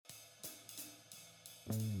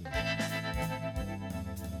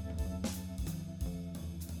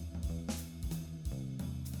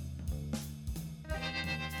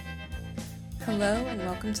Hello and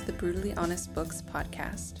welcome to the Brutally Honest Books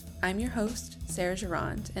podcast. I'm your host, Sarah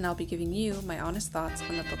Gerard, and I'll be giving you my honest thoughts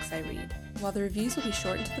on the books I read. While the reviews will be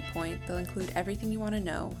short and to the point, they'll include everything you want to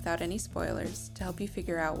know without any spoilers to help you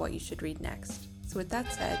figure out what you should read next. So with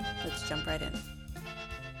that said, let's jump right in.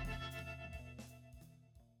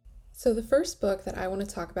 So the first book that I want to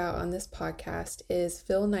talk about on this podcast is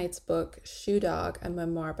Phil Knight's book, Shoe Dog, a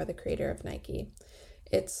memoir by the creator of Nike.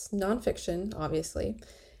 It's nonfiction, obviously,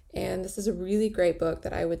 and this is a really great book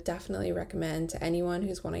that I would definitely recommend to anyone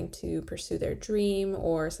who's wanting to pursue their dream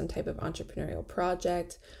or some type of entrepreneurial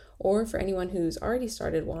project, or for anyone who's already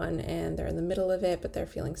started one and they're in the middle of it, but they're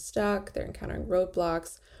feeling stuck, they're encountering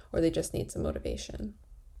roadblocks, or they just need some motivation.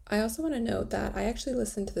 I also want to note that I actually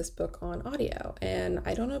listened to this book on audio, and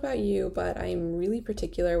I don't know about you, but I'm really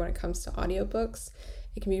particular when it comes to audiobooks.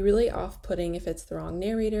 It can be really off-putting if it's the wrong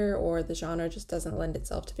narrator or the genre just doesn't lend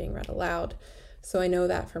itself to being read aloud. So I know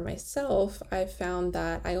that for myself, I've found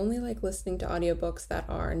that I only like listening to audiobooks that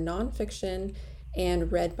are nonfiction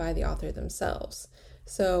and read by the author themselves.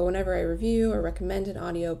 So whenever I review or recommend an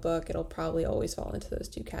audiobook, it'll probably always fall into those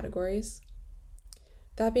two categories.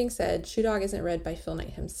 That being said, Shoe Dog isn't read by Phil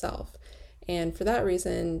Knight himself. And for that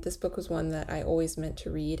reason, this book was one that I always meant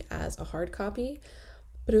to read as a hard copy.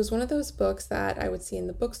 But it was one of those books that I would see in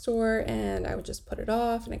the bookstore and I would just put it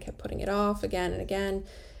off, and I kept putting it off again and again,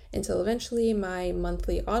 until eventually my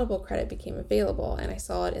monthly Audible credit became available and I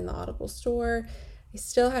saw it in the Audible store. I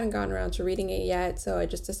still hadn't gotten around to reading it yet, so I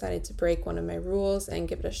just decided to break one of my rules and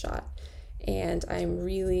give it a shot. And I'm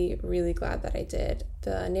really, really glad that I did.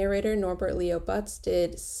 The narrator, Norbert Leo Butz,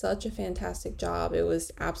 did such a fantastic job. It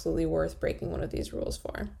was absolutely worth breaking one of these rules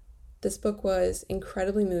for. This book was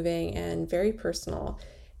incredibly moving and very personal.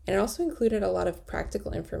 And it also included a lot of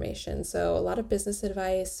practical information, so a lot of business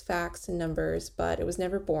advice, facts, and numbers, but it was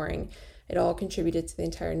never boring. It all contributed to the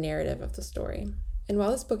entire narrative of the story. And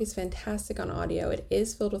while this book is fantastic on audio, it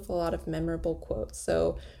is filled with a lot of memorable quotes.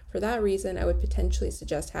 So for that reason, I would potentially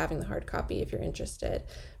suggest having the hard copy if you're interested,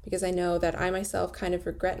 because I know that I myself kind of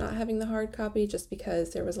regret not having the hard copy just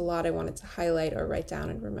because there was a lot I wanted to highlight or write down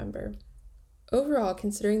and remember. Overall,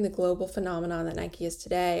 considering the global phenomenon that Nike is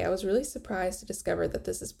today, I was really surprised to discover that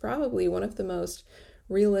this is probably one of the most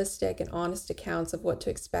realistic and honest accounts of what to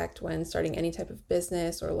expect when starting any type of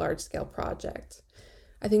business or large-scale project.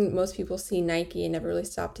 I think most people see Nike and never really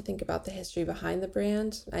stop to think about the history behind the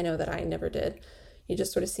brand. I know that I never did. You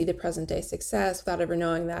just sort of see the present-day success without ever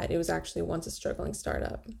knowing that it was actually once a struggling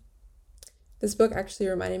startup. This book actually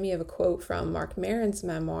reminded me of a quote from Marc Maron's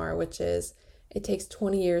memoir, which is, "It takes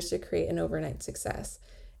 20 years to create an overnight success."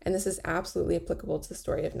 And this is absolutely applicable to the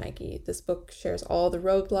story of Nike. This book shares all the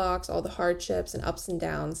roadblocks, all the hardships and ups and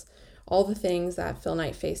downs, all the things that Phil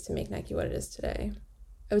Knight faced to make Nike what it is today.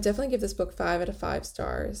 I would definitely give this book 5 out of 5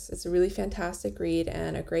 stars. It's a really fantastic read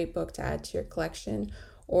and a great book to add to your collection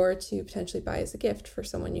or to potentially buy as a gift for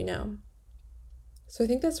someone you know. So I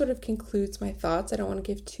think that sort of concludes my thoughts. I don't want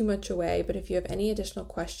to give too much away, but if you have any additional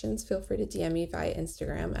questions, feel free to DM me via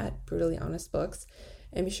Instagram at Brutally Honest Books,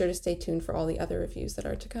 and be sure to stay tuned for all the other reviews that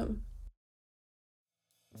are to come.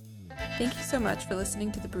 Thank you so much for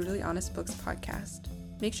listening to the Brutally Honest Books podcast.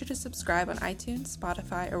 Make sure to subscribe on iTunes,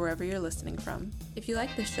 Spotify, or wherever you're listening from. If you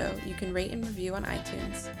like this show, you can rate and review on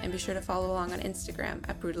iTunes, and be sure to follow along on Instagram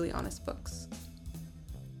at Brutally Honest Books.